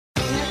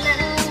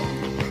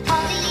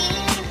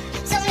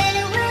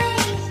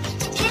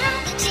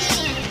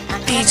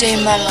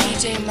DJ Mello.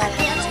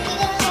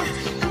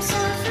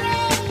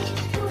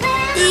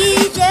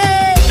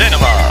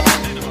 Cinema.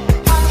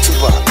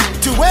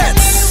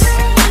 Duets.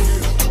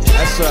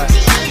 That's right.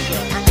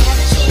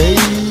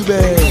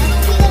 Baby.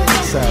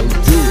 That's how we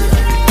do it.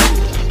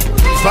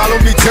 Follow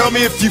me, tell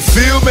me if you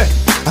feel me.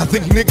 I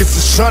think niggas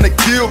is trying to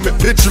kill me.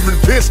 Picturing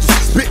pistols,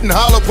 spitting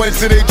hollow points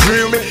till they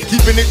drill me.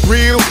 Keeping it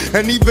real,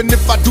 and even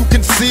if I do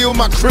conceal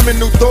my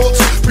criminal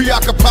thoughts,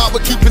 preoccupied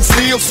with keeping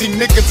still. See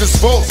niggas is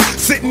false,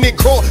 sitting in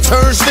court,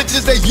 turn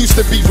snitches. They used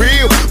to be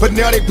real, but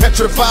now they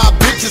petrified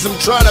bitches. I'm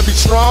trying to be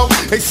strong.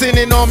 They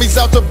sending armies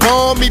out to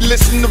bomb me.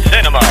 Listen to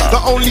Cinema.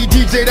 The only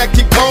DJ that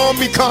can calm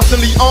me,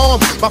 constantly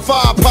armed. My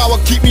firepower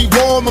keep me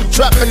warm. I'm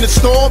trapped in the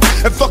storm,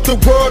 and fuck the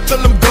world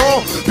till I'm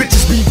gone.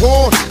 Bitches be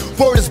warned.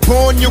 Word is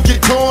born, you'll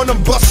get torn.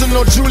 I'm bustin'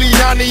 on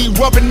Giuliani,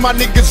 rubbing my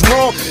niggas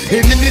wrong.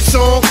 And in this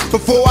song,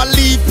 before I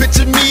leave,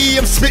 picture me,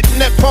 I'm spitting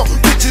that pump.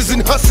 Bitches and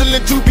hustling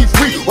to be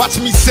free. Watch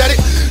me set it.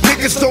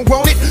 Niggas don't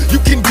want it, you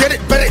can get it.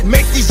 Better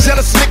make these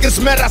jealous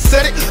niggas mad. I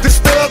said it. This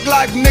thug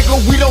life, nigga,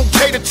 we don't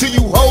cater to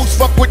you hoes.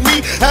 Fuck with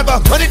me, have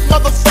 100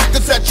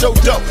 motherfuckers at your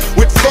door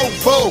with 4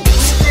 foes.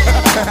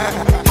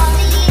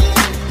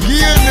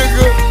 Yeah,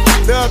 nigga,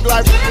 thug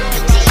life.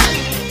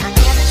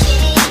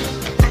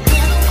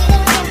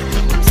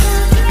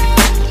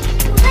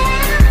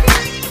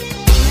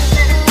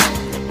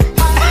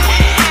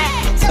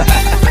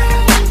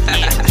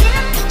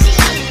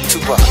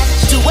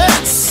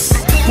 Duets.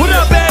 What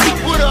up, baby?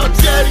 What up,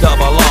 daddy?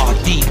 Double R,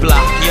 D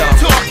block, yo.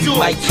 You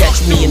might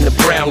catch me in the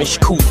brownish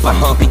coupe. I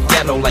keep it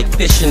ghetto like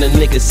fishing a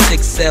nigga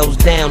 6 cells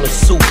down a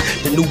soup.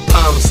 The new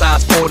palm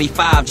size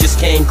 45 just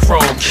came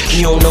chrome.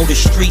 You don't know the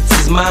streets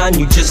is mine,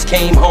 you just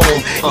came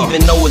home.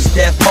 Even though it's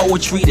death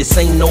poetry, this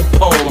ain't no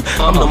poem.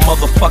 I'm the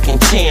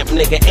motherfucking champ,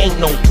 nigga, ain't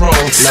no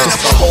throne.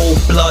 Just the whole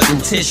blood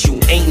and tissue,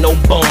 ain't no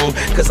bone.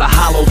 Cause a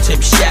hollow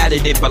tip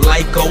shattered it, but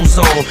life goes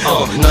on.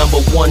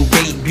 #1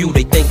 debut,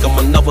 they think I'm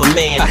another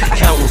man.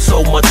 Counting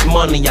so much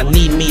money, I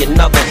need me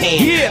another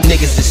hand.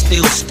 Niggas is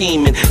still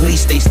scheming, at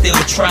least they still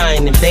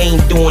trying. If they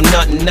ain't doing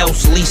nothing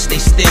else, at least they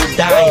still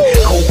dying.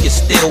 Coke is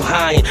still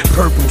high and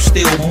purple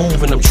still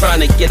moving. I'm trying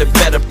to get a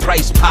better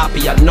price,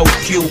 Poppy, I know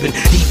Cuban.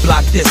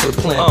 D-block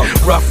discipline,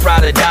 rough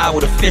ride or die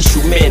with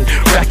official men.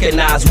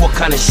 Recognize what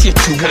kind of shit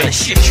you in.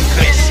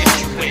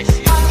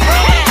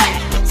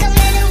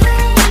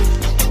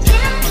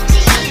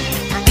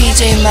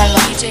 DJ Mello.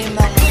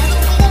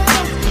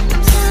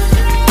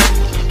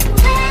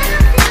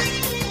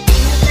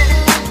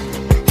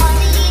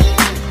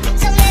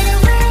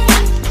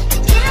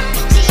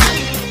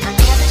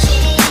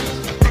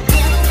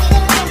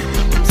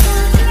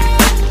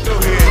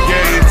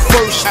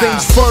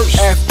 Things first,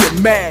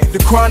 aftermath. The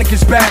chronic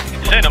is back.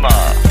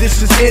 Cinema.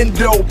 This is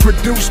Endo,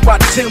 produced by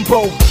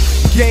Timbo.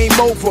 Game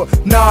over.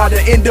 Nah, the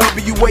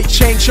NWA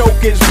chain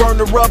chokers burn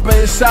the rubber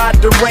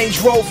inside the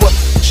Range Rover.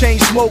 Chain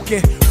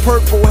smoking,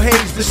 purple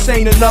haze. This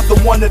ain't another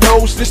one of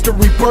those. This the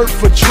rebirth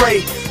for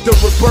Dre, the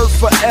rebirth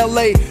for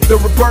LA, the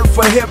rebirth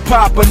for hip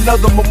hop.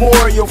 Another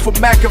memorial for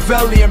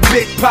Machiavelli and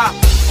Big Pop.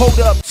 Hold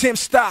up, Tim,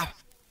 stop.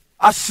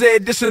 I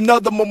said this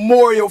another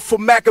memorial for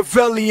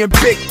Machiavelli and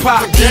Big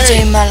Pop.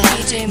 DJ Mello.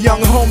 Young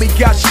homie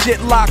got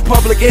shit locked.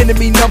 Public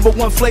enemy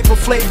 #1 Flavor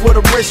Flav with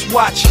a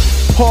wristwatch.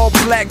 All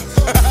black,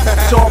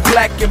 it's all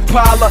black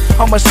Impala.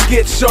 I'm a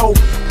schizo,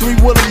 3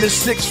 Willem and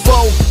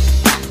 6'4".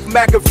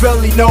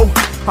 Machiavelli, no,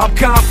 I'm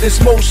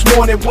confident most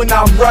morning when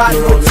I'm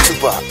riding.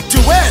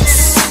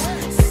 Duets.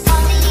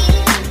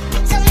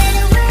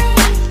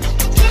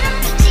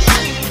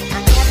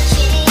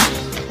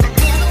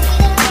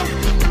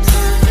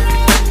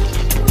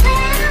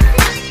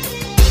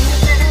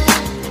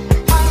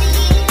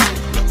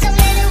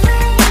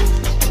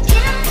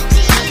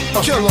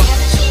 Killer.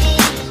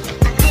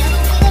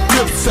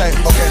 Good say,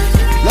 okay,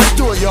 let's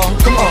do it, y'all.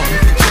 Come on.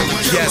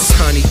 Yes,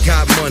 honey,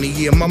 got money,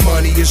 yeah, my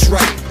money is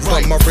right.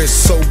 But my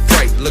wrist so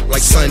bright, look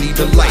like Sunny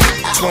Delight.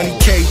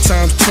 20K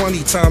times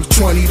 20 times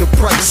 20 the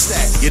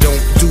price. You don't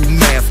do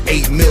math,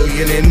 8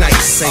 million in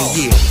nights. And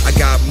yeah, I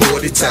got more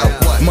to tell.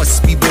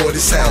 Must be bored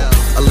as hell.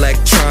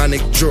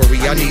 Electronic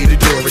jewelry, I need a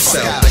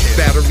Duracell.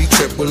 Battery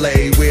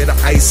AAA, where the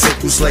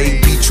icicles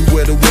lay. Beat you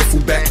with a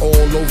wiffle back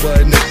all over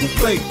a nickel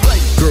plate.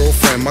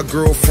 Girlfriend, my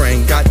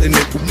girlfriend got the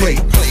nickel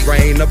plate.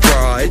 Rain a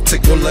bra, it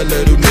tickle a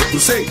little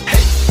nipples. Hey,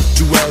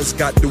 Jewels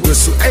got the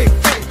whistle, hey.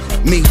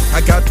 Me, I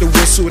got the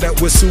whistle,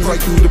 that whistle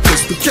right through the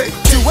pistol cake.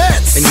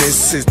 Duets. And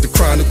this is the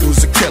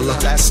Chronicles of Killer.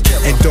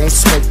 And don't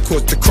smoke,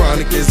 cause the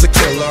chronic is a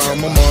killer.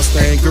 I'm a monster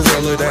and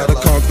gorilla that'll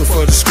conquer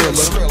for the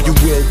skrilla. You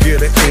will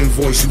get an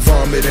invoice, you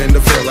vomit in the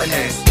villa.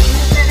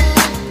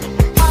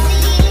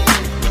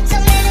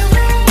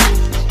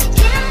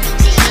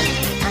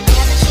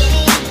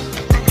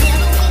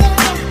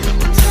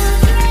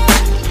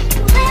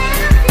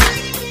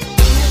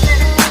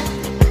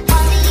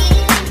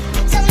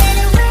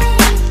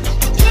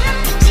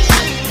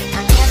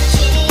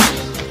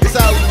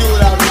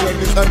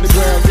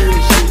 Underground real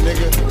shit,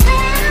 nigga.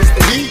 It's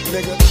the heat,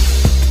 nigga.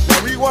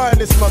 Now rewind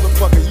this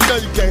motherfucker. You know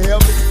you can't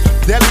help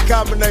it. Deadly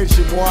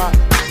combination, boy.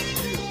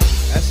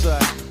 That's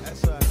right.